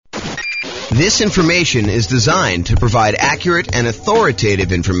This information is designed to provide accurate and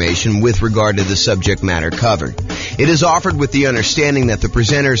authoritative information with regard to the subject matter covered. It is offered with the understanding that the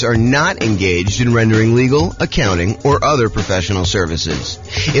presenters are not engaged in rendering legal, accounting, or other professional services.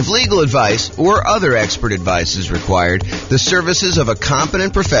 If legal advice or other expert advice is required, the services of a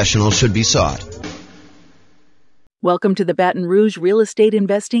competent professional should be sought. Welcome to the Baton Rouge Real Estate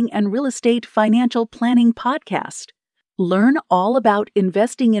Investing and Real Estate Financial Planning Podcast. Learn all about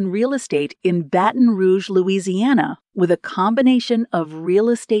investing in real estate in Baton Rouge, Louisiana, with a combination of real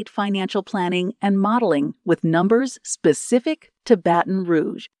estate financial planning and modeling with numbers specific to Baton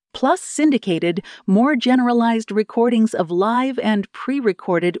Rouge, plus syndicated, more generalized recordings of live and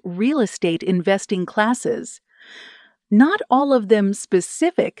pre-recorded real estate investing classes. Not all of them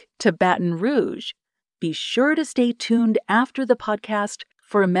specific to Baton Rouge. Be sure to stay tuned after the podcast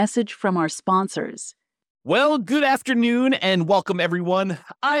for a message from our sponsors. Well, good afternoon and welcome, everyone.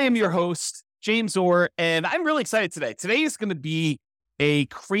 I am your host, James Orr, and I'm really excited today. Today is going to be a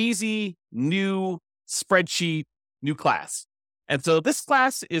crazy new spreadsheet, new class. And so this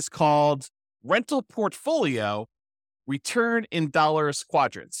class is called Rental Portfolio Return in Dollars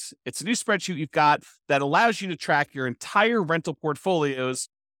Quadrants. It's a new spreadsheet you've got that allows you to track your entire rental portfolio's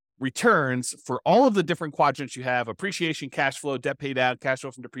returns for all of the different quadrants you have: appreciation, cash flow, debt paid out, cash flow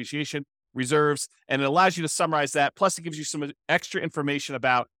from depreciation, reserves, and it allows you to summarize that. Plus, it gives you some extra information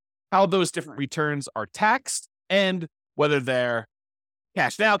about how those different returns are taxed and whether they're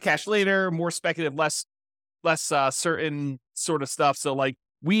cash now, cash later, more speculative, less certain sort of stuff. So like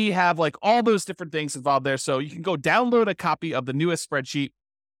we have like all those different things involved there. So you can go download a copy of the newest spreadsheet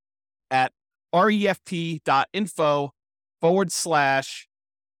at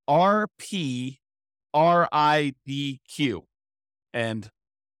refp.info/RPRIDQ. And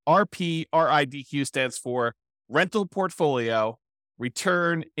RPRIDQ stands for Rental Portfolio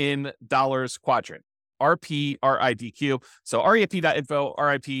Return in Dollars Quadrant. RPRIDQ. So refp.info,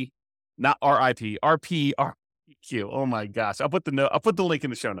 not RIP, RPRIDQ. Oh my gosh. I'll put the link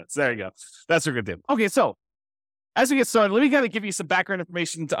in the show notes. There you go. That's what we're gonna do. Okay, so as we get started, let me kind of give you some background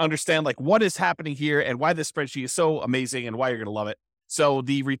information to understand like what is happening here and why this spreadsheet is so amazing and why you're gonna love it. So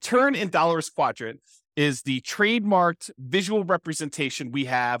the Return in Dollars Quadrant is the trademarked visual representation we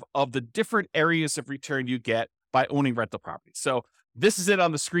have of the different areas of return you get by owning rental property. So this is it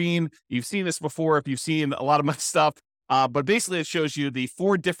on the screen. You've seen this before if you've seen a lot of my stuff, but basically it shows you the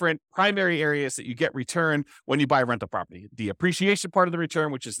 4 different primary areas that you get return when you buy a rental property. The appreciation part of the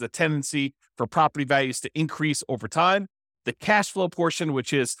return, which is the tendency for property values to increase over time. The cash flow portion,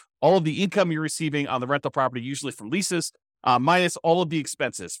 which is all of the income you're receiving on the rental property, usually from leases, minus all of the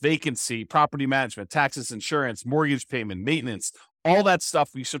expenses: vacancy, property management, taxes, insurance, mortgage payment, maintenance, all that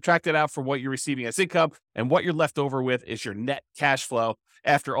stuff. We subtract it out from what you're receiving as income, and what you're left over with is your net cash flow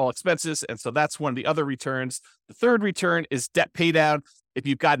after all expenses. And so that's one of the other returns. The third return is debt pay down. If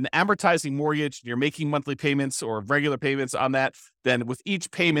you've got an amortizing mortgage and you're making monthly payments or regular payments on that, then with each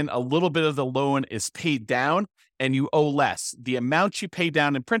payment, a little bit of the loan is paid down and you owe less. The amount you pay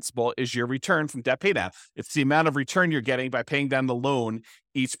down in principal is your return from debt pay down. It's the amount of return you're getting by paying down the loan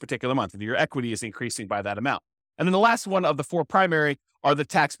each particular month, and your equity is increasing by that amount. And then the last one of the 4 primary are the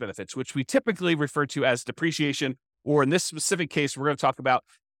tax benefits, which we typically refer to as depreciation, or in this specific case, we're going to talk about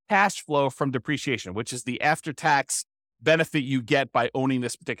cash flow from depreciation, which is the after-tax benefit you get by owning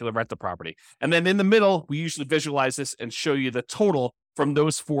this particular rental property. And then in the middle, we usually visualize this and show you the total from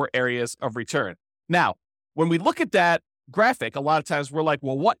those 4 areas of return. Now, when we look at that graphic, a lot of times we're like,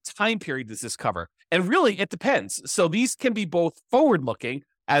 well, what time period does this cover? And really, it depends. So these can be both forward-looking,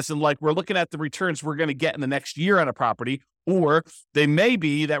 as in like we're looking at the returns we're going to get in the next year on a property, or they may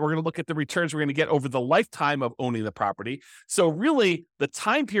be that we're going to look at the returns we're going to get over the lifetime of owning the property. So really, the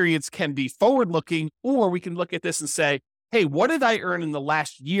time periods can be forward-looking, or we can look at this and say, hey, what did I earn in the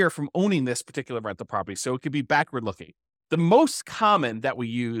last year from owning this particular rental property? So it could be backward-looking. The most common that we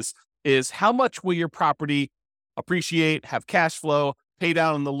use is how much will your property appreciate, have cash flow, pay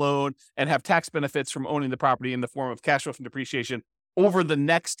down on the loan, and have tax benefits from owning the property in the form of cash flow from depreciation over the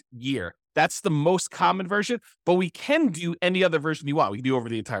next year. That's the most common version, but we can do any other version you want. We can do over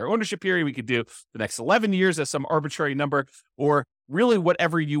the entire ownership period. We could do the next 11 years as some arbitrary number, or really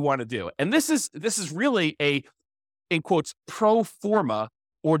whatever you want to do. And this is really a, in quotes, pro forma,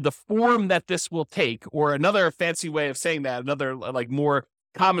 or the form that this will take, or another fancy way of saying that, another like more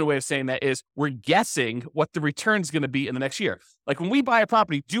common way of saying that is we're guessing what the return is going to be in the next year. Like when we buy a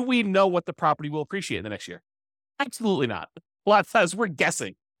property, do we know what the property will appreciate in the next year? Absolutely not. A lot of times we're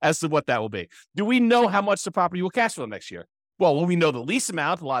guessing as to what that will be. Do we know how much the property will cash flow next year? Well, when we know the lease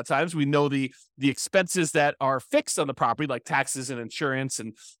amount, a lot of times we know the expenses that are fixed on the property, like taxes and insurance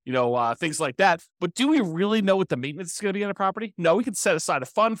and, things like that. But do we really know what the maintenance is going to be on the property? No, we can set aside a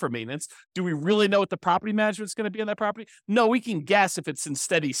fund for maintenance. Do we really know what the property management is going to be on that property? No, we can guess if it's in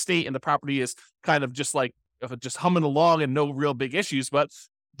steady state and the property is kind of just humming along and no real big issues. But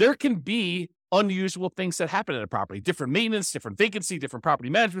there can be unusual things that happen in a property, different maintenance, different vacancy, different property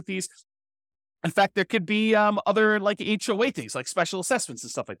management fees. In fact, there could be other like HOA things, like special assessments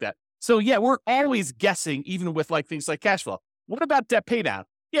and stuff like that. So yeah, we're always guessing, even with like things like cash flow. What about debt pay down?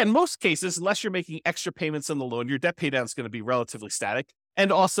 Yeah, in most cases, unless you're making extra payments on the loan, your debt pay down is going to be relatively static.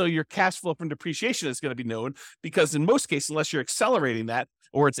 And also your cash flow from depreciation is going to be known, because in most cases, unless you're accelerating that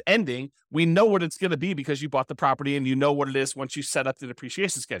or it's ending, we know what it's going to be because you bought the property and you know what it is once you set up the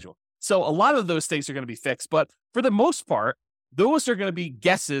depreciation schedule. So a lot of those things are going to be fixed, but for the most part, those are going to be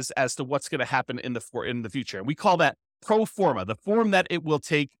guesses as to what's going to happen in the future. And we call that pro forma, the form that it will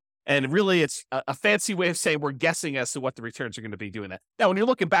take. And really, it's a fancy way of saying we're guessing as to what the returns are going to be doing that. Now, when you're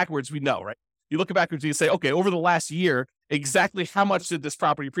looking backwards, we know, right? You look backwards and you say, okay, over the last year, exactly how much did this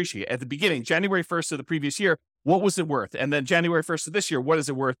property appreciate? At the beginning, January 1st of the previous year, what was it worth? And then January 1st of this year, what is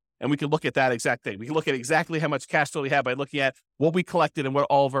it worth? And we can look at that exact thing. We can look at exactly how much cash flow we have by looking at what we collected and what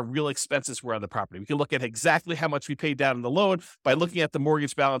all of our real expenses were on the property. We can look at exactly how much we paid down in the loan by looking at the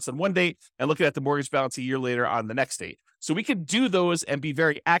mortgage balance on one date and looking at the mortgage balance a year later on the next date. So we can do those and be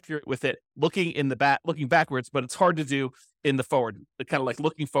very accurate with it, looking backwards, but it's hard to do in the forward, kind of like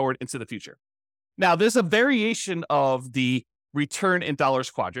looking forward into the future. Now, there's a variation of the return in dollars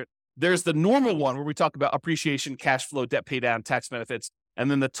quadrant. There's the normal one where we talk about appreciation, cash flow, debt pay down, tax benefits,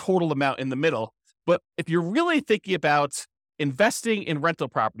 and then the total amount in the middle. But if you're really thinking about investing in rental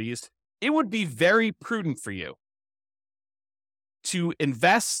properties, it would be very prudent for you to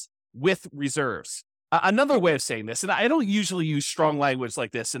invest with reserves. Another way of saying this, and I don't usually use strong language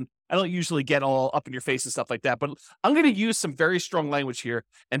like this, and I don't usually get all up in your face and stuff like that, but I'm going to use some very strong language here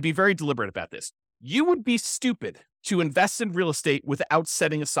and be very deliberate about this. You would be stupid to invest in real estate without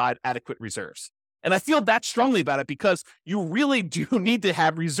setting aside adequate reserves. And I feel that strongly about it because you really do need to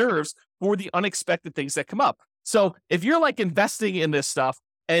have reserves for the unexpected things that come up. So if you're like investing in this stuff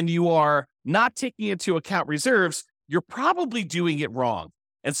and you are not taking into account reserves, you're probably doing it wrong.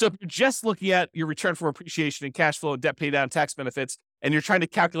 And so if you're just looking at your return from appreciation and cash flow and debt pay down, tax benefits, and you're trying to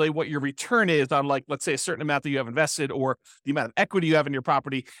calculate what your return is on, like, let's say a certain amount that you have invested or the amount of equity you have in your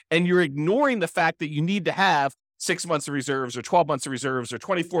property, and you're ignoring the fact that you need to have 6 months of reserves or 12 months of reserves or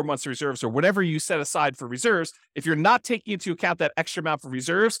 24 months of reserves or whatever you set aside for reserves, if you're not taking into account that extra amount for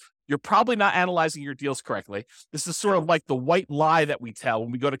reserves, you're probably not analyzing your deals correctly. This is sort of like the white lie that we tell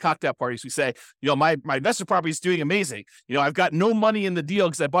when we go to cocktail parties. We say, my investment property is doing amazing. I've got no money in the deal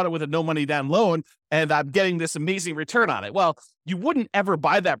because I bought it with a no money down loan and I'm getting this amazing return on it. Well, you wouldn't ever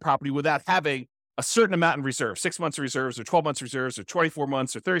buy that property without having a certain amount in reserve, 6 months of reserves or 12 months of reserves or 24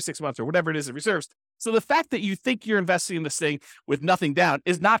 months or 36 months or whatever it is in reserves. So the fact that you think you're investing in this thing with nothing down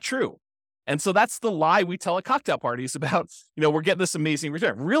is not true. And so that's the lie we tell at cocktail parties about, we're getting this amazing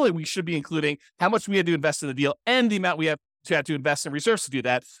return. Really, we should be including how much we had to invest in the deal and the amount we have to invest in reserves to do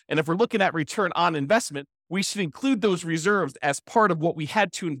that. And if we're looking at return on investment, we should include those reserves as part of what we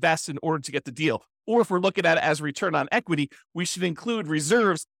had to invest in order to get the deal. Or if we're looking at it as return on equity, we should include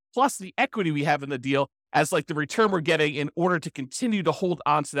reserves plus the equity we have in the deal as like the return we're getting in order to continue to hold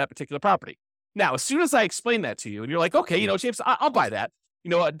on to that particular property. Now, as soon as I explain that to you and you're like, okay, James, I'll buy that.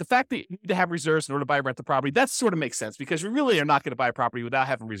 The fact that you need to have reserves in order to buy or rent the property, that sort of makes sense because we really are not going to buy a property without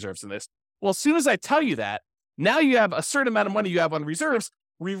having reserves in this. Well, as soon as I tell you that, now you have a certain amount of money you have on reserves.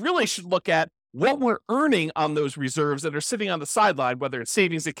 We really should look at what we're earning on those reserves that are sitting on the sideline, whether it's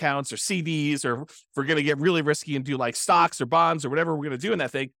savings accounts or CDs, or if we're going to get really risky and do like stocks or bonds or whatever we're going to do in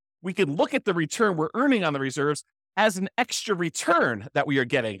that thing. We can look at the return we're earning on the reserves as an extra return that we are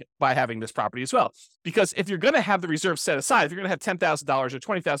getting by having this property as well. Because if you're going to have the reserves set aside, if you're going to have $10,000 or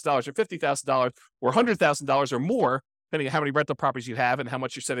 $20,000 or $50,000 or $100,000 or more, depending on how many rental properties you have and how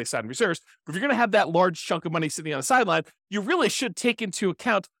much you're setting aside in reserves, but if you're going to have that large chunk of money sitting on the sideline, you really should take into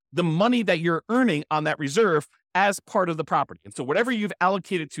account the money that you're earning on that reserve as part of the property. And so whatever you've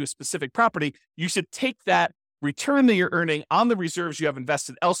allocated to a specific property, you should take that return that you're earning on the reserves you have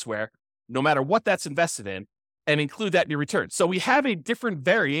invested elsewhere, no matter what that's invested in, and include that in your return. So we have a different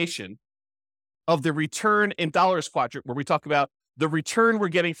variation of the return in dollars quadrant where we talk about the return we're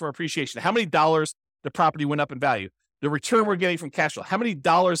getting from appreciation, how many dollars the property went up in value, the return we're getting from cash flow, how many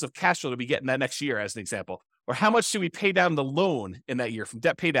dollars of cash flow do we get in that next year as an example, or how much do we pay down the loan in that year from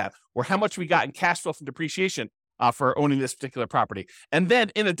debt pay down, or how much we got in cash flow from depreciation for owning this particular property. And then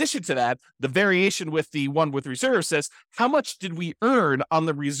in addition to that, the variation with the one with reserves says, how much did we earn on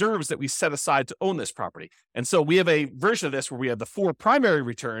the reserves that we set aside to own this property? And so we have a version of this where we have the 4 primary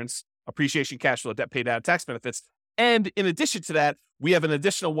returns: appreciation, cash flow, debt paid down, tax benefits. And in addition to that, we have an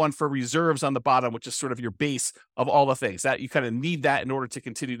additional one for reserves on the bottom, which is sort of your base of all the things that you kind of need that in order to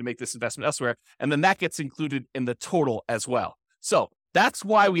continue to make this investment elsewhere. And then that gets included in the total as well. So that's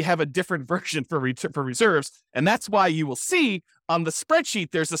why we have a different version for reserves. And that's why you will see on the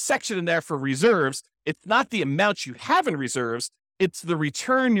spreadsheet, there's a section in there for reserves. It's not the amount you have in reserves. It's the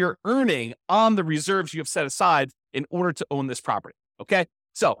return you're earning on the reserves you have set aside in order to own this property. Okay.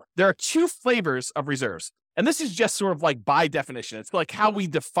 So there are 2 flavors of reserves. And this is just sort of like by definition. It's like how we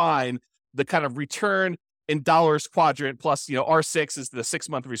define the kind of return in dollars quadrant plus, R6 is the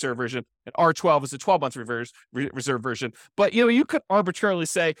 6-month reserve version and R12 is the 12-month reserve version. But, you could arbitrarily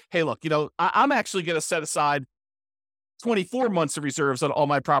say, hey, look, I'm actually going to set aside 24 months of reserves on all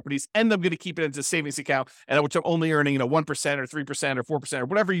my properties, and I'm going to keep it into a savings account, and which I'm only earning, 1% or 3% or 4% or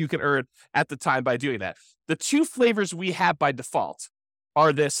whatever you can earn at the time by doing that. The 2 flavors we have by default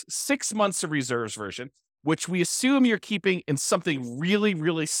are this 6 months of reserves version, which we assume you're keeping in something really,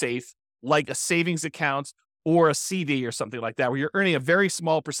 really safe, like a savings account or a CD or something like that, where you're earning a very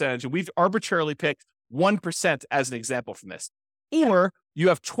small percentage. And we've arbitrarily picked 1% as an example from this. Or you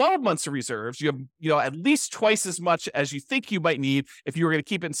have 12 months of reserves. You have, at least twice as much as you think you might need if you were going to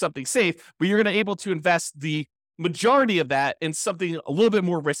keep it in something safe, but you're going to be able to invest the majority of that in something a little bit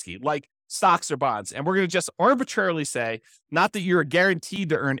more risky, like stocks or bonds. And we're going to just arbitrarily say, not that you're guaranteed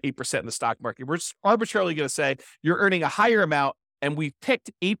to earn 8% in the stock market. We're just arbitrarily going to say you're earning a higher amount. And we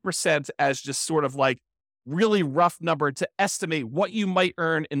picked 8% as just sort of like really rough number to estimate what you might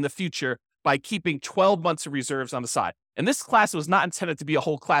earn in the future by keeping 12 months of reserves on the side. And this class was not intended to be a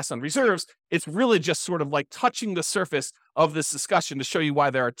whole class on reserves. It's really just sort of like touching the surface of this discussion to show you why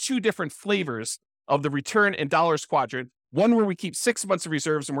there are 2 different flavors of the return in dollars quadrant. One where we keep 6 months of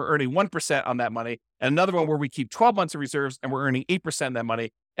reserves and we're earning 1% on that money, and another one where we keep 12 months of reserves and we're earning 8% on that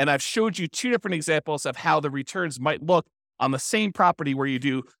money. And I've showed you 2 different examples of how the returns might look on the same property where you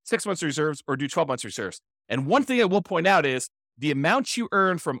do 6 months of reserves or do 12 months of reserves. And one thing I will point out is the amount you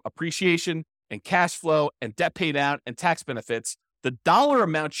earn from appreciation and cash flow and debt pay down and tax benefits, the dollar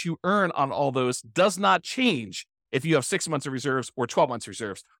amount you earn on all those does not change if you have 6 months of reserves or 12 months of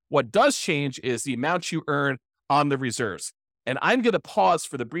reserves. What does change is the amount you earn on the reserves. And I'm going to pause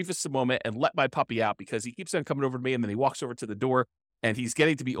for the briefest moment and let my puppy out because he keeps on coming over to me and then he walks over to the door and he's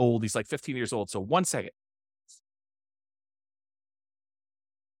getting to be old. He's like 15 years old. So 1 second.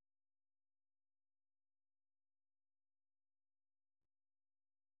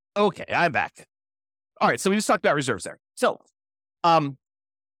 Okay, I'm back. All right, so we just talked about reserves there. So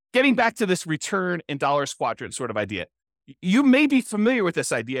getting back to this return in dollars quadrant sort of idea. You may be familiar with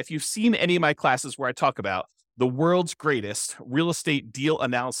this idea if you've seen any of my classes where I talk about the world's greatest real estate deal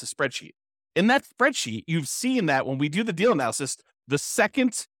analysis spreadsheet. In that spreadsheet, you've seen that when we do the deal analysis, the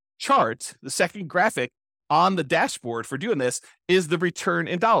second chart, the second graphic on the dashboard for doing this is the return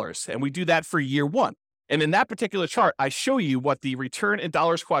in dollars. And we do that for year 1. And in that particular chart, I show you what the return in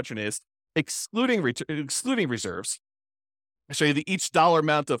dollars quadrant is, excluding reserves. I show you each dollar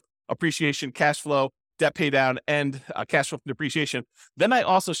amount of appreciation, cash flow, debt pay down, and cash flow from depreciation. Then I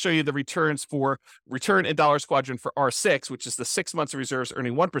also show you the returns for return in dollars quadrant for R6, which is the 6 months of reserves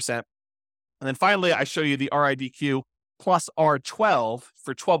earning 1%. And then finally, I show you the RIDQ plus R12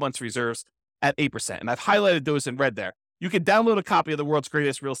 for 12 months reserves at 8%. And I've highlighted those in red there. You can download a copy of the world's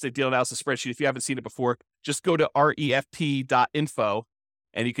greatest real estate deal analysis spreadsheet if you haven't seen it before. Just go to refp.info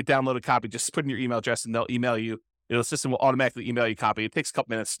and you can download a copy. Just put in your email address and they'll email you. The system will automatically email you a copy. It takes a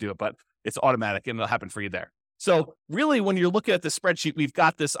couple minutes to do it, but it's automatic and it'll happen for you there. So really, when you're looking at the spreadsheet, we've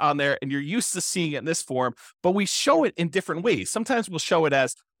got this on there and you're used to seeing it in this form, but we show it in different ways. Sometimes we'll show it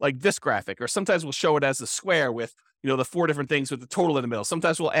as like this graphic, or sometimes we'll show it as a square with, the 4 different things with the total in the middle.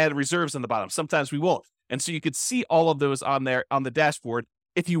 Sometimes we'll add reserves on the bottom. Sometimes we won't. And so you could see all of those on there on the dashboard.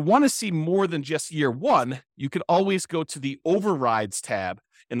 If you want to see more than just year 1, you could always go to the overrides tab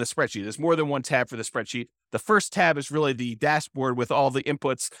in the spreadsheet. There's more than one tab for the spreadsheet. The first tab is really the dashboard with all the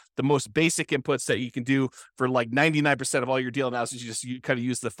inputs, the most basic inputs that you can do for like 99% of all your deal analysis. You kind of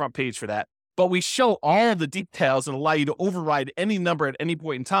use the front page for that. But we show all the details and allow you to override any number at any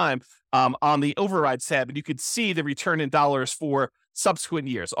point in time on the overrides tab. And you could see the return in dollars for subsequent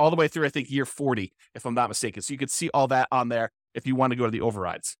years, all the way through, I think, year 40, if I'm not mistaken. So you could see all that on there if you want to go to the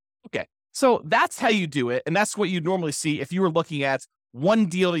overrides. Okay, so that's how you do it. And that's what you normally see if you were looking at one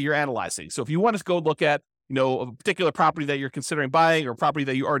deal that you're analyzing. So if you want to go look at, a particular property that you're considering buying or property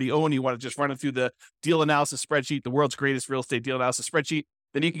that you already own, you want to just run it through the deal analysis spreadsheet, the world's greatest real estate deal analysis spreadsheet,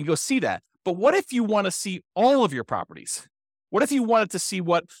 then you can go see that. But what if you want to see all of your properties? What if you wanted to see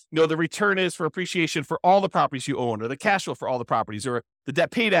what, the return is for appreciation for all the properties you own, or the cash flow for all the properties, or the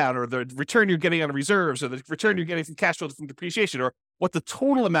debt pay down, or the return you're getting on the reserves, or the return you're getting from cash flow from depreciation, or what the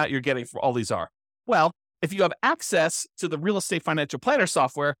total amount you're getting for all these are? Well, if you have access to the real estate financial planner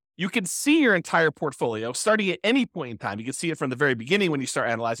software, you can see your entire portfolio starting at any point in time. You can see it from the very beginning when you start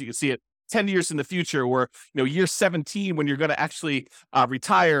analyzing. You can see it 10 years in the future, or year 17 when you're going to actually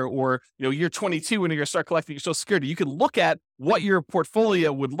retire, or year 22 when you're going to start collecting your Social Security. You can look at what your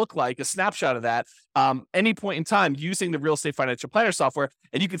portfolio would look like, a snapshot of that, any point in time using the real estate financial planner software,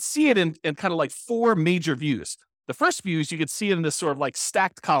 and you can see it in kind of like 4 major views. The first view is you can see it in this sort of like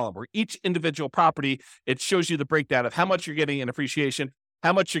stacked column where each individual property, it shows you the breakdown of how much you're getting in appreciation,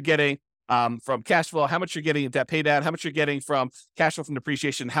 how much you're getting from cash flow, how much you're getting in debt pay down, how much you're getting from cash flow from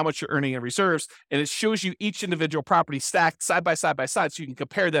depreciation, how much you're earning in reserves. And it shows you each individual property stacked side by side so you can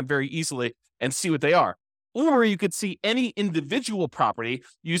compare them very easily and see what they are. Or you could see any individual property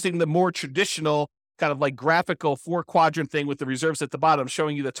using the more traditional kind of like graphical 4-quadrant thing with the reserves at the bottom,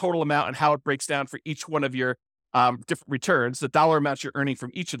 showing you the total amount and how it breaks down for each one of your different returns, the dollar amounts you're earning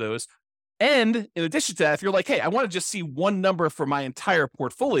from each of those. And in addition to that, if you're like, hey, I want to just see one number for my entire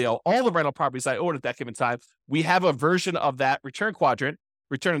portfolio, all the rental properties I own at that given time, we have a version of that return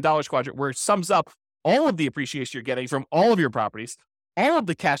in dollars quadrant, where it sums up all of the appreciation you're getting from all of your properties, all of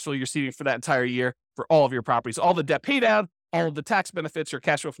the cash flow you're receiving for that entire year for all of your properties, all the debt pay down, all of the tax benefits or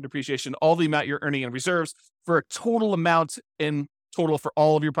cash flow from depreciation, all the amount you're earning in reserves, for a total amount in total for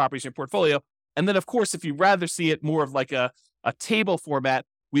all of your properties in your portfolio. And then, of course, if you'd rather see it more of like a table format,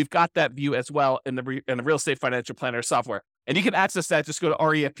 we've got that view as well in the real estate financial planner software. And you can access that. Just go to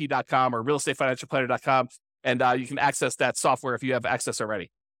refp.com or realestatefinancialplanner.com, and you can access that software if you have access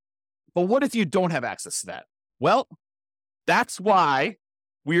already. But what if you don't have access to that? Well, that's why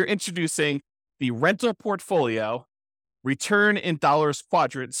we're introducing the rental portfolio return in dollars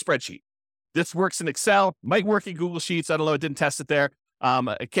quadrant spreadsheet. This works in Excel, might work in Google Sheets. I don't know. I didn't test it there.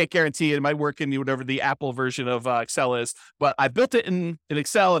 I can't guarantee it might work in whatever the Apple version of Excel is, but I built it in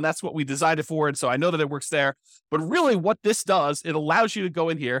Excel, and that's what we designed it for. And so I know that it works there. But really what this does, it allows you to go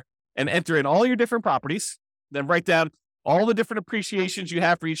in here and enter in all your different properties, then write down all the different appreciations you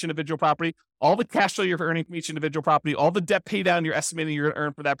have for each individual property, all the cash flow you're earning from each individual property, all the debt pay down you're estimating you're going to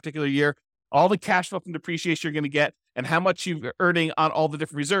earn for that particular year, all the cash flow from depreciation you're going to get, and how much you're earning on all the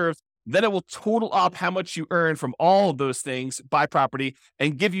different reserves. Then it will total up how much you earn from all of those things by property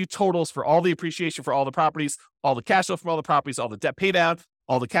and give you totals for all the appreciation for all the properties, all the cash flow from all the properties, all the debt pay down,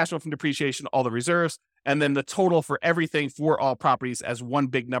 all the cash flow from depreciation, all the reserves, and then the total for everything for all properties as one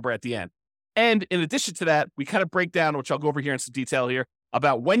big number at the end. And in addition to that, we kind of break down, which I'll go over here in some detail here,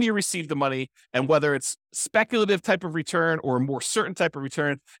 about when you receive the money and whether it's speculative type of return or a more certain type of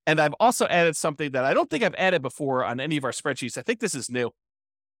return. And I've also added something that I don't think I've added before on any of our spreadsheets. I think this is new.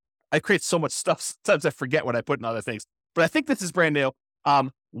 I create so much stuff, sometimes I forget what I put in other things, but I think this is brand new.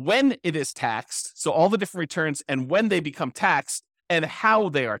 When it is taxed, so all the different returns and when they become taxed and how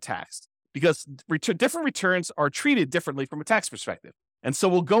they are taxed, because different returns are treated differently from a tax perspective. And so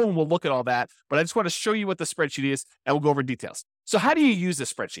we'll go and we'll look at all that, but I just want to show you what the spreadsheet is and we'll go over details. So how do you use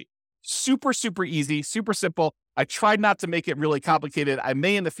this spreadsheet? Super, super easy, super simple. I tried not to make it really complicated. I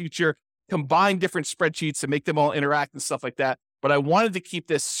may in the future combine different spreadsheets and make them all interact and stuff like that. But I wanted to keep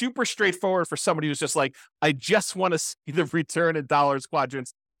this super straightforward for somebody who's just like, I just want to see the return in dollars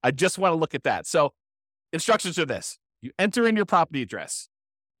quadrants. I just want to look at that. So instructions are this. You enter in your property address.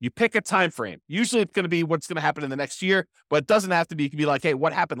 You pick a time frame. Usually it's going to be what's going to happen in the next year, but it doesn't have to be. It can be like, hey,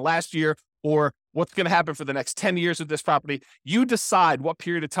 what happened last year or what's going to happen for the next 10 years with this property. You decide what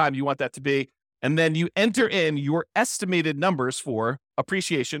period of time you want that to be. And then you enter in your estimated numbers for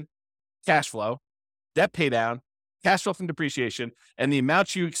appreciation, cash flow, debt pay down, cash flow from depreciation, and the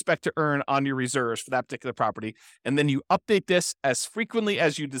amount you expect to earn on your reserves for that particular property. And then you update this as frequently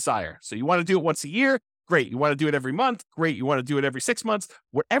as you desire. So you want to do it once a year? Great. You want to do it every month? Great. You want to do it every 6 months?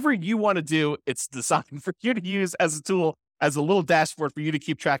 Whatever you want to do, it's designed for you to use as a tool, as a little dashboard for you to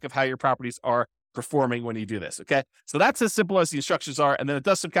keep track of how your properties are performing when you do this. Okay. So that's as simple as the instructions are. And then it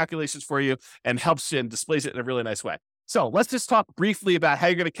does some calculations for you and helps you and displays it in a really nice way. So let's just talk briefly about how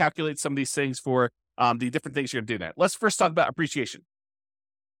you're going to calculate some of these things for the different things you're going to do there. Let's first talk about appreciation.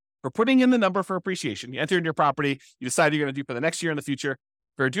 For putting in the number for appreciation, you enter in your property, you decide you're going to do for the next year in the future.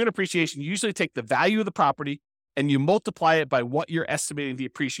 For doing appreciation, you usually take the value of the property and you multiply it by what you're estimating the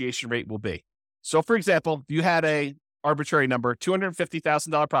appreciation rate will be. So for example, if you had a arbitrary number,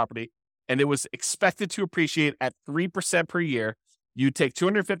 $250,000 property, and it was expected to appreciate at 3% per year, you'd take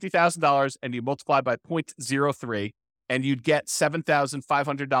 $250,000 and you multiply by 0.03, and you'd get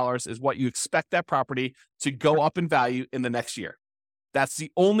 $7,500 is what you expect that property to go up in value in the next year. That's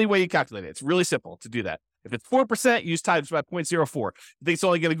the only way you calculate it. It's really simple to do that. If it's 4%, you use times by 0.04. If you think it's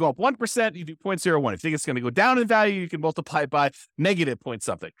only going to go up 1%, you do 0.01. If you think it's going to go down in value, you can multiply it by negative point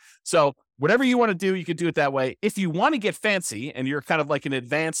something. So whatever you want to do, you can do it that way. If you want to get fancy and you're kind of like an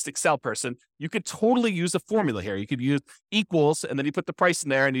advanced Excel person, you could totally use a formula here. You could use equals, and then you put the price in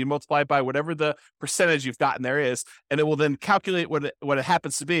there and you multiply it by whatever the percentage you've gotten there is, and it will then calculate what it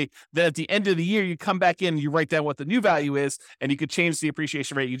happens to be. Then at the end of the year, you come back in and you write down what the new value is, and you could change the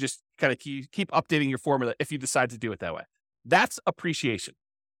appreciation rate. You just kind of keep updating your formula if you decide to do it that way. That's appreciation.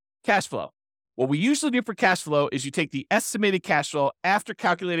 Cash flow. What we usually do for cash flow is you take the estimated cash flow after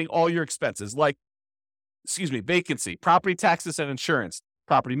calculating all your expenses, like, vacancy, property taxes and insurance,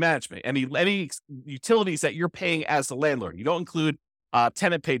 property management, any utilities that you're paying as the landlord. You don't include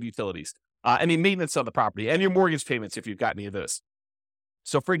tenant paid utilities, any maintenance on the property, and your mortgage payments if you've got any of those.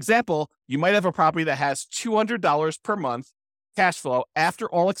 So for example, you might have a property that has $200 per month cash flow after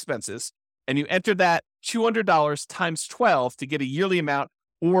all expenses, and you enter that $200 times 12 to get a yearly amount,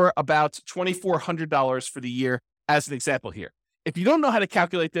 or about $2,400 for the year as an example here. If you don't know how to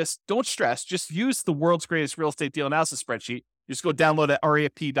calculate this, don't stress. Just use the world's greatest real estate deal analysis spreadsheet. Just go download at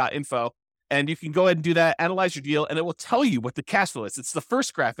refp.info, and you can go ahead and do that, analyze your deal, and it will tell you what the cash flow is. It's the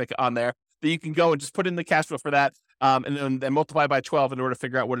first graphic on there that you can go and just put in the cash flow for that, and then multiply by 12 in order to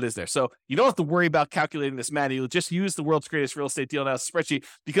figure out what it is there. So you don't have to worry about calculating this manually. Just use the world's greatest real estate deal analysis spreadsheet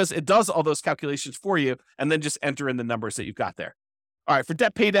because it does all those calculations for you, and then just enter in the numbers that you've got there. All right, for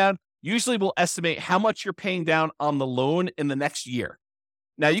debt pay down, usually we'll estimate how much you're paying down on the loan in the next year.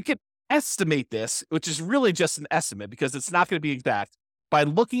 Now, you can estimate this, which is really just an estimate because it's not going to be exact, by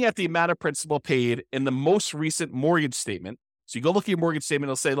looking at the amount of principal paid in the most recent mortgage statement. So you go look at your mortgage statement,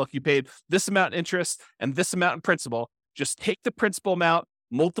 it'll say, look, you paid this amount in interest and this amount in principal. Just take the principal amount,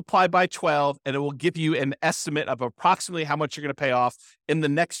 multiply by 12, and it will give you an estimate of approximately how much you're going to pay off in the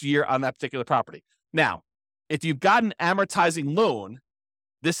next year on that particular property. Now, if you've got an amortizing loan,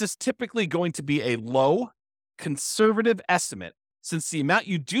 this is typically going to be a low, conservative estimate, since the amount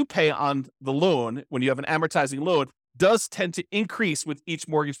you do pay on the loan when you have an amortizing loan does tend to increase with each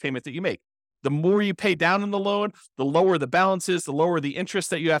mortgage payment that you make. The more you pay down on the loan, the lower the balance is, the lower the interest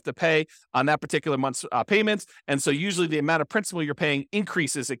that you have to pay on that particular month's payments. And so usually the amount of principal you're paying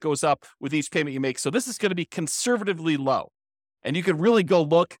increases. It goes up with each payment you make. So this is going to be conservatively low. And you can really go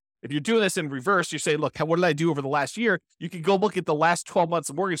look. If you're doing this in reverse, you say, look, what did I do over the last year? You can go look at the last 12 months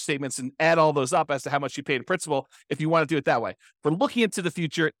of mortgage statements and add all those up as to how much you paid in principal if you want to do it that way. For looking into the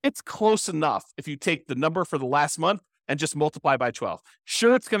future, it's close enough if you take the number for the last month and just multiply by 12.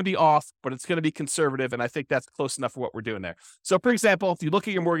 Sure, it's going to be off, but it's going to be conservative, and I think that's close enough for what we're doing there. So, for example, if you look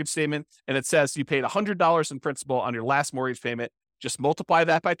at your mortgage statement and it says you paid $100 in principal on your last mortgage payment, just multiply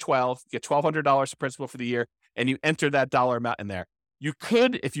that by 12, get $1,200 in principal for the year, and you enter that dollar amount in there. You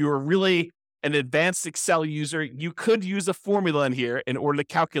could, if you were really an advanced Excel user, you could use a formula in here in order to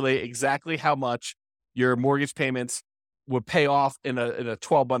calculate exactly how much your mortgage payments would pay off in a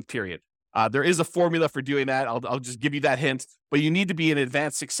 12-month period. There is a formula for doing that. I'll just give you that hint, but you need to be an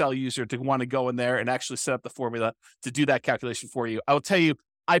advanced Excel user to want to go in there and actually set up the formula to do that calculation for you. I will tell you,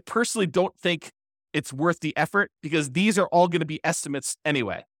 I personally don't think it's worth the effort because these are all going to be estimates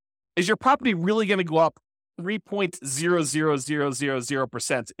anyway. Is your property really going to go up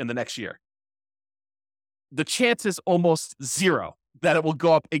 3.00000% in the next year? The chance is almost zero that it will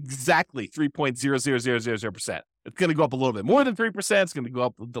go up exactly 3.00000%. It's going to go up a little bit more than 3%. It's going to go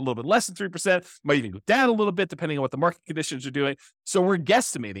up a little bit less than 3%. Might even go down a little bit depending on what the market conditions are doing. So we're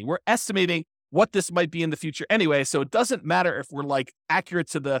guesstimating. We're estimating what this might be in the future anyway. So it doesn't matter if we're like accurate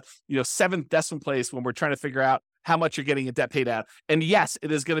to the seventh decimal place when we're trying to figure out how much you're getting in debt pay down. And yes,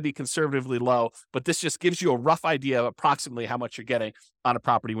 it is going to be conservatively low, but this just gives you a rough idea of approximately how much you're getting on a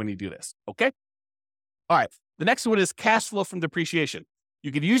property when you do this. Okay. All right. The next one is cash flow from depreciation.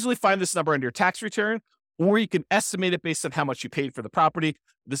 You can usually find this number on your tax return, or you can estimate it based on how much you paid for the property.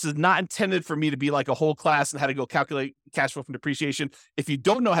 This is not intended for me to be like a whole class and how to go calculate cash flow from depreciation. If you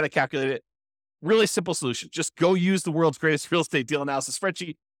don't know how to calculate it, really simple solution. Just go use the world's greatest real estate deal analysis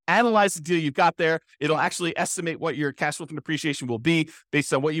spreadsheet. Analyze the deal you've got there. It'll actually estimate what your cash flow from depreciation will be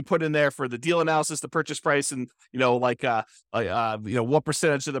based on what you put in there for the deal analysis, the purchase price, and what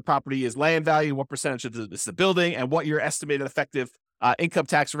percentage of the property is land value, what percentage of is the building, and what your estimated effective income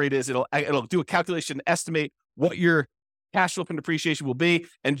tax rate is. It'll do a calculation to estimate what your cash flow from depreciation will be,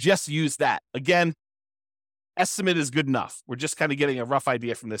 and just use that. Again, estimate is good enough. We're just kind of getting a rough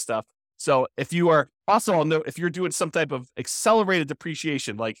idea from this stuff. So if you are also, I'll note, if you're doing some type of accelerated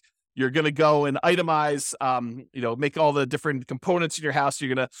depreciation, like you're going to go and itemize, make all the different components in your house.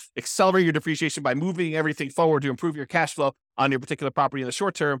 You're going to accelerate your depreciation by moving everything forward to improve your cash flow on your particular property in the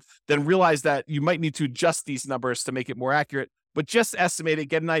short term. Then realize that you might need to adjust these numbers to make it more accurate, but just estimate it,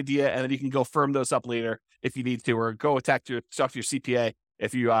 get an idea, and then you can go firm those up later if you need to, or go talk to your CPA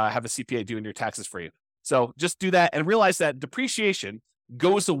if you have a CPA doing your taxes for you. So just do that and realize that depreciation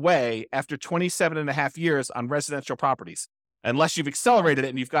goes away after 27 and a half years on residential properties, unless you've accelerated it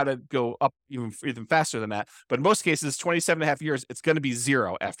and you've got to go up even faster than that. But in most cases, 27 and a half years, it's going to be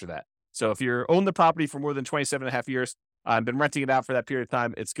zero after that. So if you own the property for more than 27 and a half years, been renting it out for that period of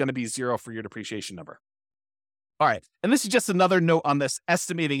time, it's going to be zero for your depreciation number. All right. And this is just another note on this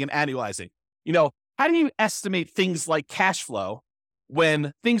estimating and annualizing. How do you estimate things like cash flow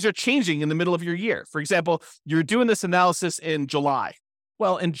when things are changing in the middle of your year? For example, you're doing this analysis in July.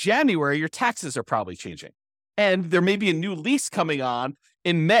 Well, in January, your taxes are probably changing. And there may be a new lease coming on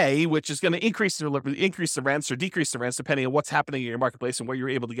in May, which is going to increase the rents or decrease the rents, depending on what's happening in your marketplace and what you were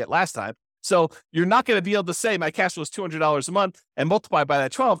able to get last time. So you're not going to be able to say my cash flow is $200 a month and multiply by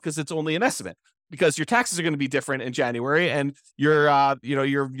that 12 because it's only an estimate. Because your taxes are going to be different in January, and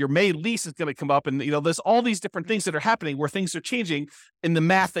your May lease is going to come up, and there's all these different things that are happening where things are changing in the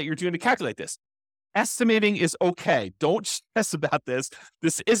math that you're doing to calculate this. Estimating is okay. Don't stress about this.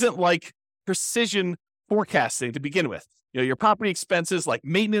 This isn't like precision forecasting to begin with. Your property expenses like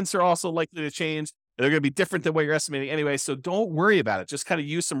maintenance are also likely to change. They're going to be different than what you're estimating anyway. So don't worry about it. Just kind of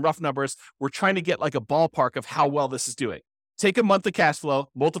use some rough numbers. We're trying to get like a ballpark of how well this is doing. Take a month of cash flow,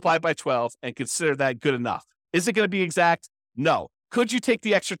 multiply it by 12, and consider that good enough. Is it going to be exact? No. Could you take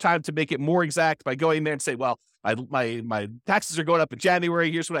the extra time to make it more exact by going there and say, well, my taxes are going up in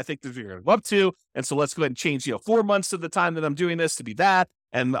January. Here's what I think they're going to go up to. And so let's go ahead and change 4 months of the time that I'm doing this to be that.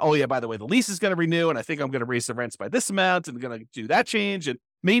 And oh yeah, by the way, the lease is going to renew, and I think I'm going to raise the rents by this amount and going to do that change. And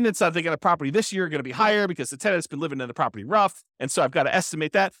maintenance, I think on a property this year are going to be higher because the tenant's been living in the property rough. And so I've got to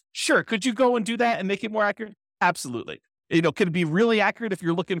estimate that. Sure. Could you go and do that and make it more accurate? Absolutely. Could it be really accurate if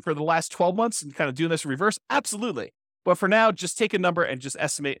you're looking for the last 12 months and kind of doing this in reverse? Absolutely. But for now, just take a number and just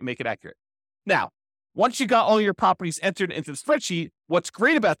estimate and make it accurate. Now, once you got all your properties entered into the spreadsheet, what's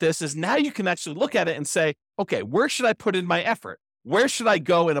great about this is now you can actually look at it and say, okay, where should I put in my effort? Where should I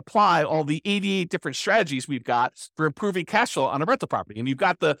go and apply all the 88 different strategies we've got for improving cash flow on a rental property? And you've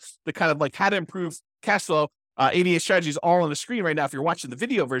got the kind of like how to improve cash flow 88 strategies all on the screen right now if you're watching the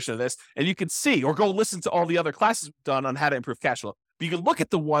video version of this, and you can see or go listen to all the other classes we've done on how to improve cash flow. But you can look at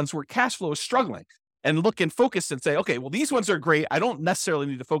the ones where cash flow is struggling and look and focus and say, okay, well, these ones are great. I don't necessarily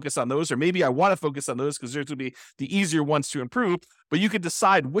need to focus on those, or maybe I want to focus on those because those would be the easier ones to improve. But you can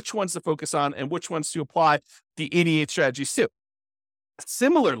decide which ones to focus on and which ones to apply the 88 strategies to.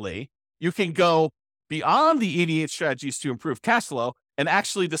 Similarly, you can go beyond the 88 strategies to improve cash flow and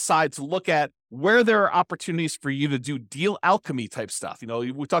actually decide to look at where there are opportunities for you to do deal alchemy type stuff.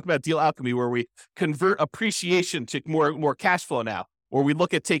 We talk about deal alchemy where we convert appreciation to more cash flow now, or we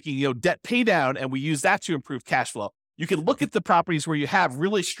look at taking, debt pay down and we use that to improve cash flow. You can look at the properties where you have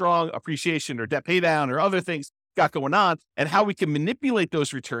really strong appreciation or debt pay down or other things got going on and how we can manipulate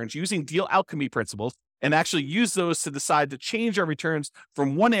those returns using deal alchemy principles and actually use those to decide to change our returns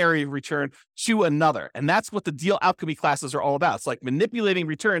from one area of return to another. And that's what the deal alchemy classes are all about. It's like manipulating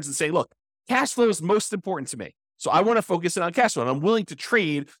returns and say, look, cash flow is most important to me. So I want to focus in on cash flow. And I'm willing to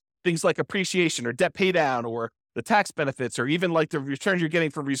trade things like appreciation or debt pay down or the tax benefits or even like the return you're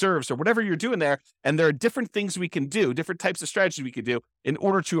getting from reserves or whatever you're doing there. And there are different things we can do, different types of strategies we can do in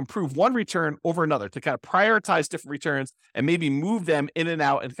order to improve one return over another, to kind of prioritize different returns and maybe move them in and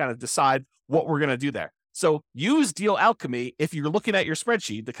out and kind of decide what we're going to do there. So use deal alchemy if you're looking at your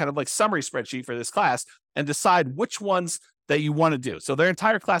spreadsheet, the kind of like summary spreadsheet for this class, and decide which ones that you want to do. So their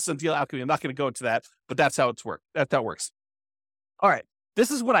entire class on deal alchemy, I'm not going to go into that, but that's how it's worked. That works. All right. This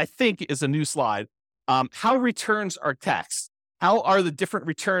is what I think is a new slide. How returns are taxed. How are the different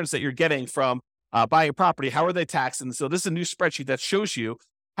returns that you're getting from buying a property? How are they taxed? And so this is a new spreadsheet that shows you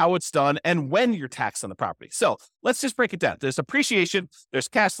how it's done and when you're taxed on the property. So let's just break it down. There's appreciation, there's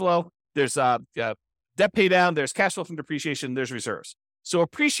cash flow, there's debt pay down, there's cash flow from depreciation, there's reserves. So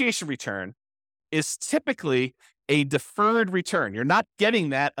appreciation return is typically a deferred return. You're not getting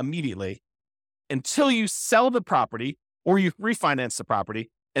that immediately until you sell the property or you refinance the property,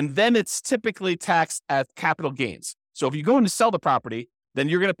 and then it's typically taxed at capital gains. So if you go in to sell the property, then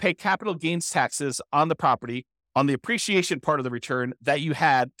you're going to pay capital gains taxes on the property on the appreciation part of the return that you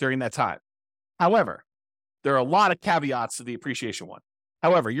had during that time. However, there are a lot of caveats to the appreciation one.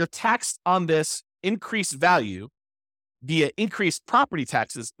 However, you're taxed on this increased value via increased property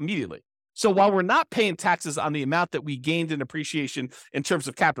taxes immediately. So while we're not paying taxes on the amount that we gained in appreciation in terms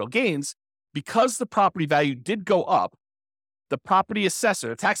of capital gains, because the property value did go up, the property assessor,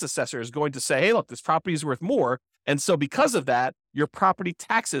 the tax assessor, is going to say, hey, look, this property is worth more. And so because of that, your property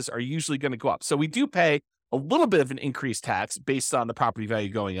taxes are usually going to go up. So we do pay a little bit of an increased tax based on the property value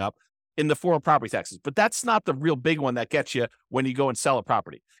going up in the form of property taxes. But that's not the real big one that gets you when you go and sell a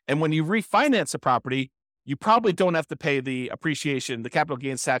property. And when you refinance a property, you probably don't have to pay the appreciation, the capital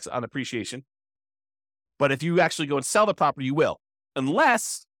gains tax on appreciation. But if you actually go and sell the property, you will.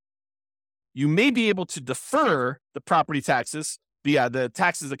 Unless you may be able to defer the property taxes, the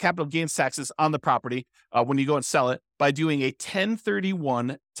taxes, the capital gains taxes on the property when you go and sell it by doing a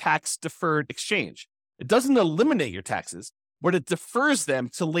 1031 tax deferred exchange. It doesn't eliminate your taxes, but it defers them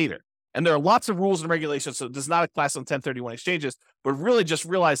to later. And there are lots of rules and regulations, so it does not apply on 1031 exchanges, but really just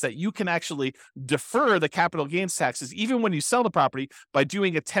realize that you can actually defer the capital gains taxes even when you sell the property by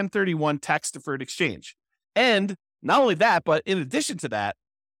doing a 1031 tax deferred exchange. And not only that, but in addition to that,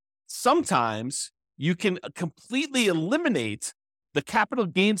 sometimes you can completely eliminate the capital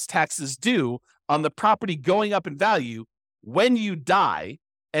gains taxes due on the property going up in value when you die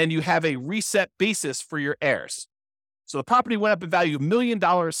and you have a reset basis for your heirs. So the property went up in value $1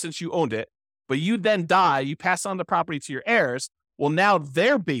 million since you owned it, but you then die, you pass on the property to your heirs. Well, now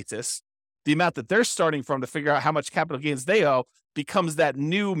their basis, the amount that they're starting from to figure out how much capital gains they owe, becomes that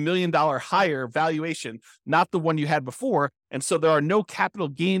new $1 million higher valuation, not the one you had before. And so there are no capital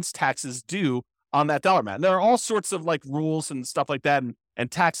gains taxes due on that dollar amount. And there are all sorts of like rules and stuff like that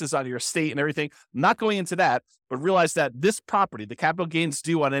and taxes on your estate and everything. I'm not going into that, but realize that this property, the capital gains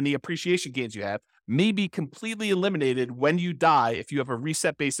due on any appreciation gains you have, may be completely eliminated when you die if you have a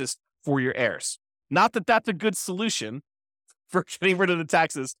reset basis for your heirs. Not that that's a good solution for getting rid of the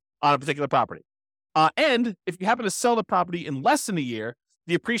taxes on a particular property. And if you happen to sell the property in less than a year,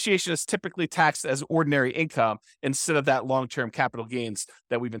 the appreciation is typically taxed as ordinary income instead of that long-term capital gains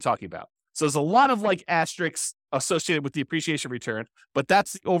that we've been talking about. So there's a lot of like asterisks associated with the appreciation return, but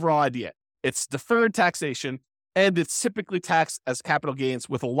that's the overall idea. It's deferred taxation, and it's typically taxed as capital gains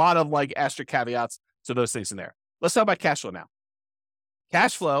with a lot of like asterisk caveats to those things in there. Let's talk about cash flow now.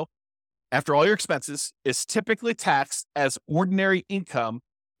 Cash flow, after all your expenses, is typically taxed as ordinary income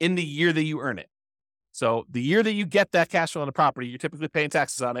in the year that you earn it. So the year that you get that cash flow on the property, you're typically paying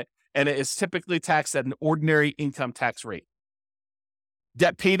taxes on it, and it is typically taxed at an ordinary income tax rate.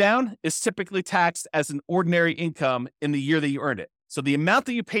 Debt paydown is typically taxed as an ordinary income in the year that you earned it. So the amount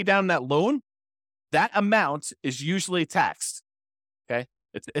that you pay down that loan, that amount is usually taxed. Okay.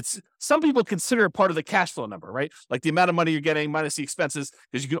 It's some people consider it part of the cash flow number, right? Like the amount of money you're getting minus the expenses,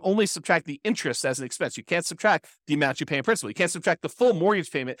 because you can only subtract the interest as an expense. You can't subtract the amount you pay in principal. You can't subtract the full mortgage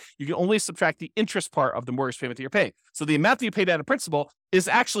payment. You can only subtract the interest part of the mortgage payment that you're paying. So the amount that you pay down in principal is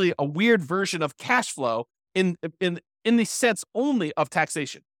actually a weird version of cash flow in the sense only of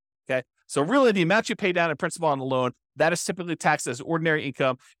taxation. Okay. So really the amount you pay down in principal on the loan, that is typically taxed as ordinary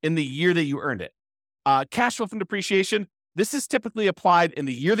income in the year that you earned it. Cash flow from depreciation, this is typically applied in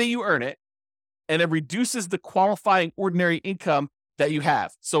the year that you earn it, and it reduces the qualifying ordinary income that you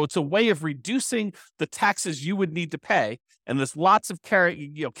have. So it's a way of reducing the taxes you would need to pay. And there's lots of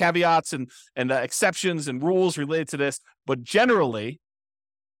caveats and exceptions and rules related to this. But generally,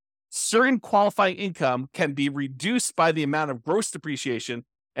 certain qualifying income can be reduced by the amount of gross depreciation.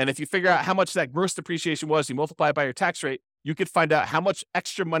 And if you figure out how much that gross depreciation was, you multiply it by your tax rate, you could find out how much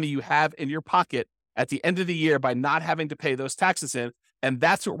extra money you have in your pocket at the end of the year by not having to pay those taxes in. And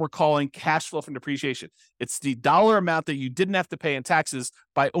that's what we're calling cash flow from depreciation. It's the dollar amount that you didn't have to pay in taxes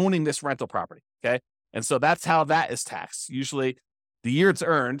by owning this rental property. Okay. And so that's how that is taxed. Usually the year it's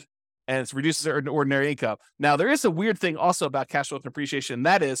earned, and it's reduces ordinary income. Now, there is a weird thing also about cash flow from depreciation. And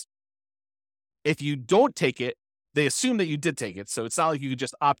that is, if you don't take it, they assume that you did take it. So it's not like you could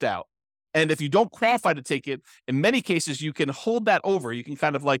just opt out. And if you don't qualify to take it, in many cases, you can hold that over. You can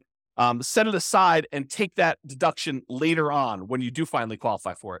kind of like set it aside and take that deduction later on when you do finally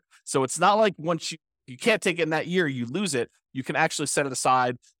qualify for it. So it's not like once you can't take it in that year, you lose it. You can actually set it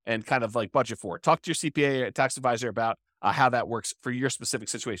aside and kind of like budget for it. Talk to your CPA or tax advisor about how that works for your specific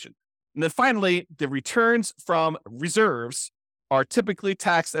situation. And then finally, the returns from reserves are typically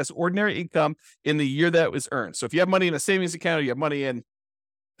taxed as ordinary income in the year that it was earned. So if you have money in a savings account, or you have money in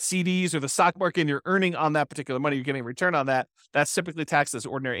CDs or the stock market, and you're earning on that particular money, you're getting a return on that, that's typically taxed as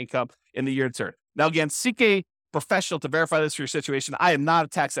ordinary income in the year it's earned. Now, again, seek a professional to verify this for your situation. I am not a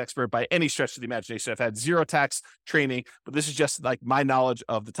tax expert by any stretch of the imagination. I've had zero tax training, but this is just like my knowledge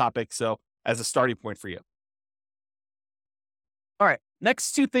of the topic. So as a starting point for you. All right.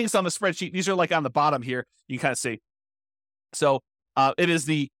 Next two things on the spreadsheet. These are like on the bottom here. You can kind of see. So it is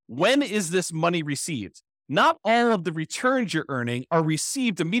the when is this money received? Not all of the returns you're earning are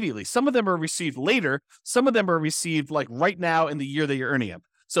received immediately. Some of them are received later. Some of them are received like right now in the year that you're earning them.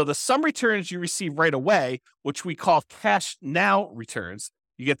 So some returns you receive right away, which we call cash now returns.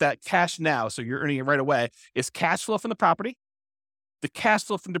 You get that cash now, so you're earning it right away, is cash flow from the property. The cash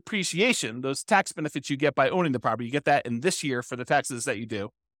flow from depreciation, those tax benefits you get by owning the property, you get that in this year for the taxes that you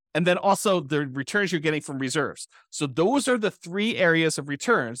do. And then also the returns you're getting from reserves. So those are the three areas of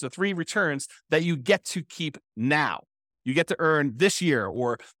returns, the three returns that you get to keep now. You get to earn this year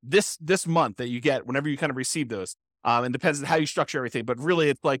or this month that you get whenever you kind of receive those. It depends on how you structure everything, but really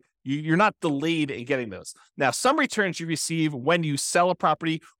it's like you're not delayed in getting those. Now, some returns you receive when you sell a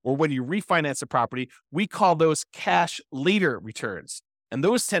property or when you refinance a property, we call those cash later returns. And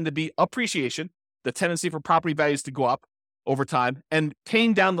those tend to be appreciation, the tendency for property values to go up over time, and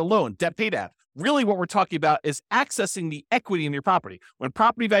paying down the loan, debt pay down. Really what we're talking about is accessing the equity in your property. When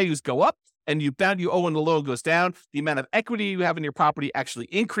property values go up and you owe and the loan goes down, the amount of equity you have in your property actually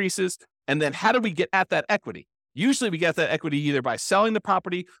increases. And then how do we get at that equity? Usually we get that equity either by selling the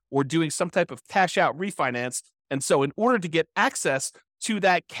property or doing some type of cash out refinance. And so in order to get access to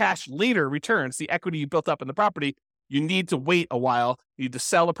that cash later returns, the equity you built up in the property, you need to wait a while. You need to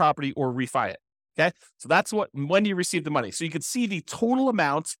sell the property or refi it. Okay. So that's when you receive the money. So you can see the total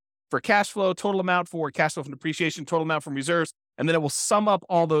amount for cash flow, total amount for cash flow from depreciation, total amount from reserves. And then it will sum up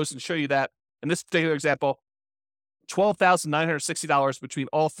all those and show you that in this particular example, $12,960 between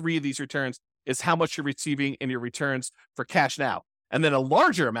all three of these returns is how much you're receiving in your returns for cash now. And then a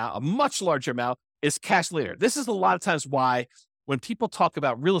much larger amount is cash later. This is a lot of times why when people talk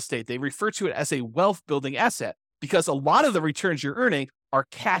about real estate, they refer to it as a wealth building asset because a lot of the returns you're earning are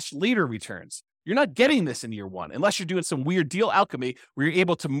cash later returns. You're not getting this in year one unless you're doing some weird deal alchemy where you're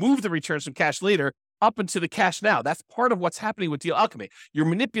able to move the returns from cash later up into the cash now. That's part of what's happening with deal alchemy. You're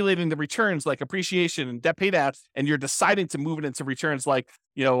manipulating the returns like appreciation and debt paid out, and you're deciding to move it into returns like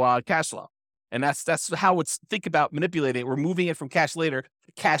cash flow. And that's how it's think about manipulating it. We're moving it from cash later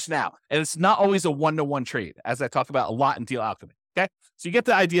to cash now. And it's not always a one-to-one trade, as I talk about a lot in deal alchemy. Okay. So you get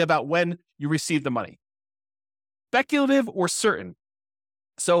the idea about when you receive the money. Speculative or certain.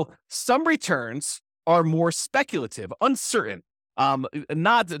 So some returns are more speculative, uncertain.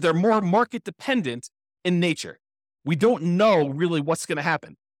 They're more market dependent in nature. We don't know really what's going to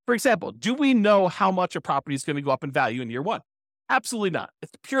happen. For example, do we know how much a property is going to go up in value in year one? Absolutely not.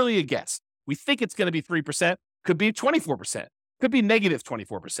 It's purely a guess. We think it's going to be 3%, could be 24%, could be negative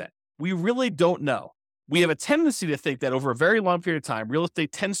 24%. We really don't know. We have a tendency to think that over a very long period of time, real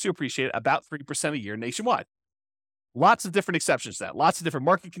estate tends to appreciate about 3% a year nationwide. Lots of different exceptions to that, lots of different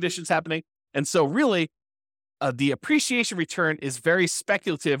market conditions happening. And so really, the appreciation return is very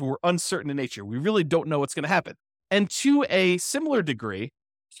speculative or uncertain in nature. We really don't know what's going to happen. And to a similar degree,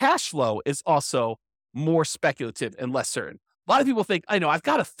 cash flow is also more speculative and less certain. A lot of people think, I've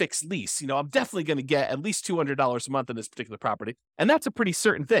got a fixed lease. I'm definitely going to get at least $200 a month in this particular property. And that's a pretty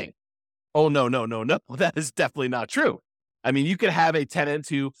certain thing. Oh, no. That is definitely not true. I mean, you could have a tenant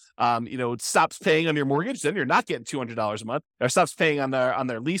who, stops paying on your mortgage, then you're not getting $200 a month, or stops paying on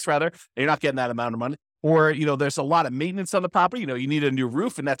their lease rather, and you're not getting that amount of money. Or, there's a lot of maintenance on the property. You need a new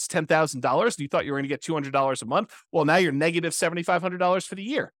roof and that's $10,000. You thought you were going to get $200 a month. Well, now you're negative $7,500 for the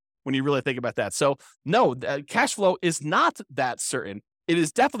year when you really think about that. So no, cash flow is not that certain. It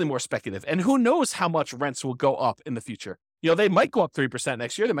is definitely more speculative. And who knows how much rents will go up in the future. They might go up 3%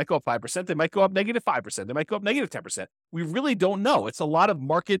 next year. They might go up 5%. They might go up negative 5%. They might go up negative 10%. We really don't know. It's a lot of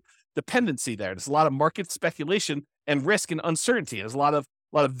market dependency there. There's a lot of market speculation and risk and uncertainty. There's a lot of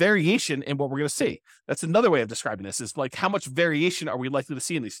variation in what we're going to see. That's another way of describing this is like how much variation are we likely to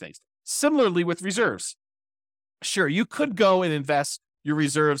see in these things? Similarly with reserves. Sure, you could go and invest your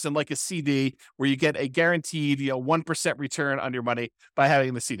reserves in like a CD where you get a guaranteed 1% return on your money by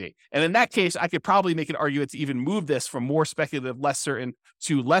having the CD. And in that case, I could probably make an argument to even move this from more speculative, less certain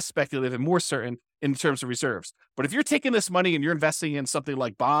to less speculative and more certain in terms of reserves. But if you're taking this money and you're investing in something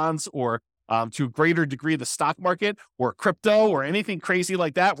like bonds or to a greater degree the stock market or crypto or anything crazy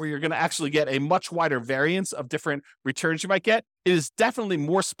like that, where you're going to actually get a much wider variance of different returns you might get, it is definitely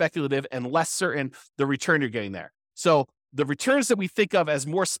more speculative and less certain the return you're getting there. So the returns that we think of as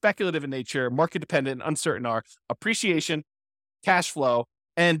more speculative in nature, market dependent and uncertain are appreciation, cash flow,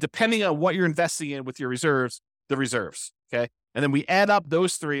 and depending on what you're investing in with your reserves, the reserves. Okay. And then we add up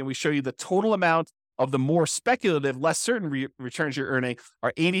those three and we show you the total amount of the more speculative, less certain returns you're earning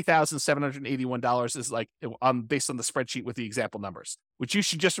are $80,781 is like based on the spreadsheet with the example numbers, which you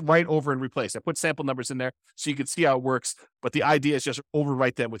should just write over and replace. I put sample numbers in there so you can see how it works, but the idea is just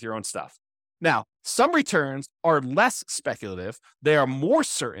overwrite them with your own stuff. Now, some returns are less speculative. They are more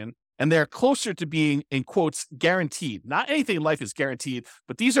certain, and they're closer to being, in quotes, guaranteed. Not anything in life is guaranteed,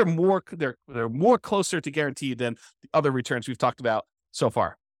 but these are they're more closer to guaranteed than the other returns we've talked about so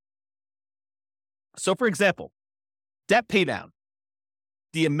far. So, for example, debt pay down.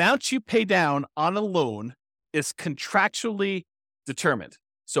 The amount you pay down on a loan is contractually determined.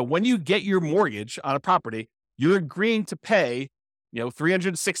 So when you get your mortgage on a property, you're agreeing to pay,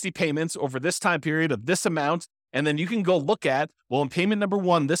 360 payments over this time period of this amount. And then you can go look at, well, in payment number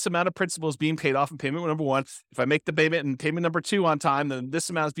 1, this amount of principal is being paid off in payment number 1. If I make the payment in payment number 2 on time, then this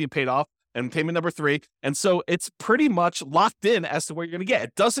amount is being paid off in payment number 3. And so it's pretty much locked in as to what you're going to get.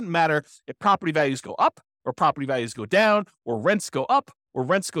 It doesn't matter if property values go up or property values go down or rents go up or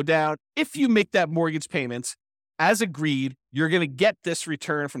rents go down. If you make that mortgage payment as agreed, you're going to get this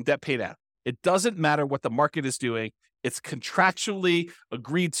return from debt pay down. It doesn't matter what the market is doing. It's contractually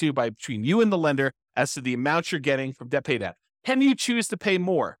agreed to between you and the lender as to the amount you're getting from debt pay down. Can you choose to pay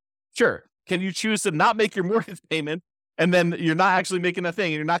more? Sure. Can you choose to not make your mortgage payment and then you're not actually making a thing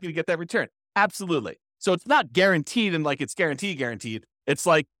and you're not going to get that return? Absolutely. So it's not guaranteed and like it's guaranteed. It's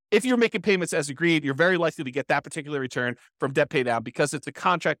like if you're making payments as agreed, you're very likely to get that particular return from debt pay down because it's a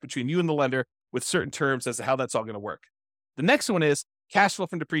contract between you and the lender with certain terms as to how that's all going to work. The next one is cash flow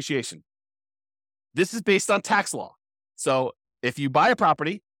from depreciation. This is based on tax law. So if you buy a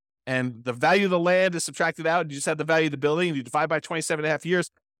property and the value of the land is subtracted out, and you just have the value of the building and you divide by 27 and a half years,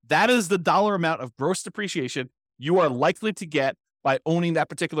 that is the dollar amount of gross depreciation you are likely to get by owning that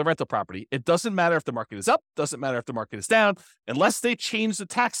particular rental property. It doesn't matter if the market is up, doesn't matter if the market is down, unless they change the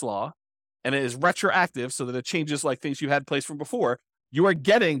tax law and it is retroactive so that it changes like things you had in place from before, you are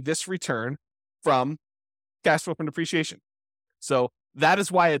getting this return from cash flow from depreciation. So that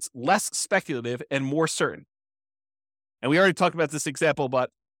is why it's less speculative and more certain. And we already talked about this example,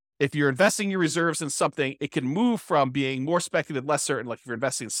 but if you're investing your reserves in something, it can move from being more speculative, less certain, like if you're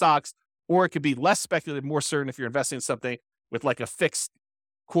investing in stocks, or it could be less speculative, more certain if you're investing in something with like a fixed,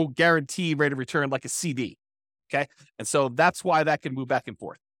 quote, guaranteed rate of return, like a CD. Okay. And so that's why that can move back and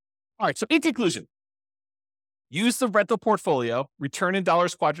forth. All right. So in conclusion, use the rental portfolio return in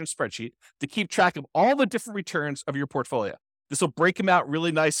dollars quadrant spreadsheet to keep track of all the different returns of your portfolio. This will break them out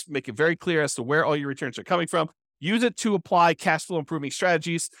really nice, make it very clear as to where all your returns are coming from. Use it to apply cash flow improving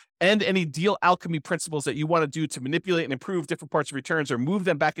strategies and any deal alchemy principles that you want to do to manipulate and improve different parts of returns or move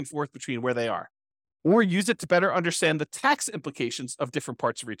them back and forth between where they are. Or use it to better understand the tax implications of different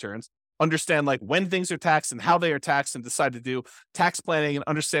parts of returns, understand like when things are taxed and how they are taxed, and decide to do tax planning and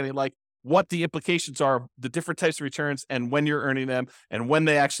understanding like what the implications are of the different types of returns and when you're earning them and when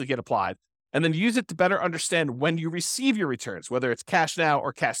they actually get applied. And then use it to better understand when you receive your returns, whether it's cash now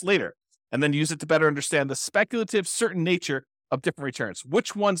or cash later. And then use it to better understand the speculative, certain nature of different returns.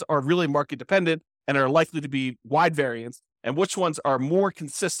 Which ones are really market dependent and are likely to be wide variance, and which ones are more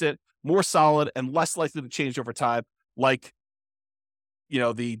consistent, more solid, and less likely to change over time, like,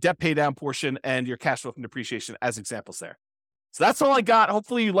 the debt pay down portion and your cash flow from depreciation as examples there. So that's all I got.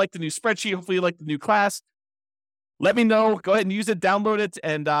 Hopefully you like the new spreadsheet. Hopefully you like the new class. Let me know. Go ahead and use it, download it,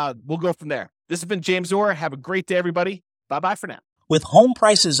 and we'll go from there. This has been James Orr. Have a great day, everybody. Bye-bye for now. With home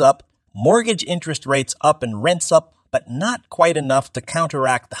prices up, mortgage interest rates up, and rents up, but not quite enough to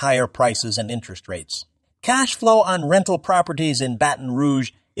counteract the higher prices and interest rates. Cash flow on rental properties in Baton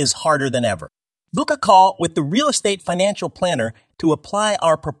Rouge is harder than ever. Book a call with the Real Estate Financial Planner to apply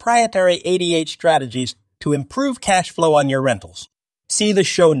our proprietary 88 strategies to improve cash flow on your rentals. See the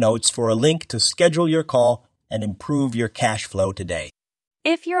show notes for a link to schedule your call and improve your cash flow today.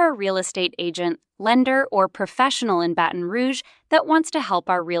 If you're a real estate agent, lender, or professional in Baton Rouge that wants to help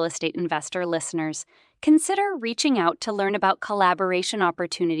our real estate investor listeners, consider reaching out to learn about collaboration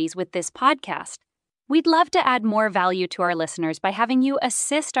opportunities with this podcast. We'd love to add more value to our listeners by having you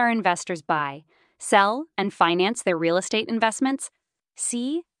assist our investors buy, sell, and finance their real estate investments.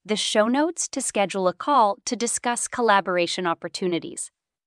 See the show notes to schedule a call to discuss collaboration opportunities.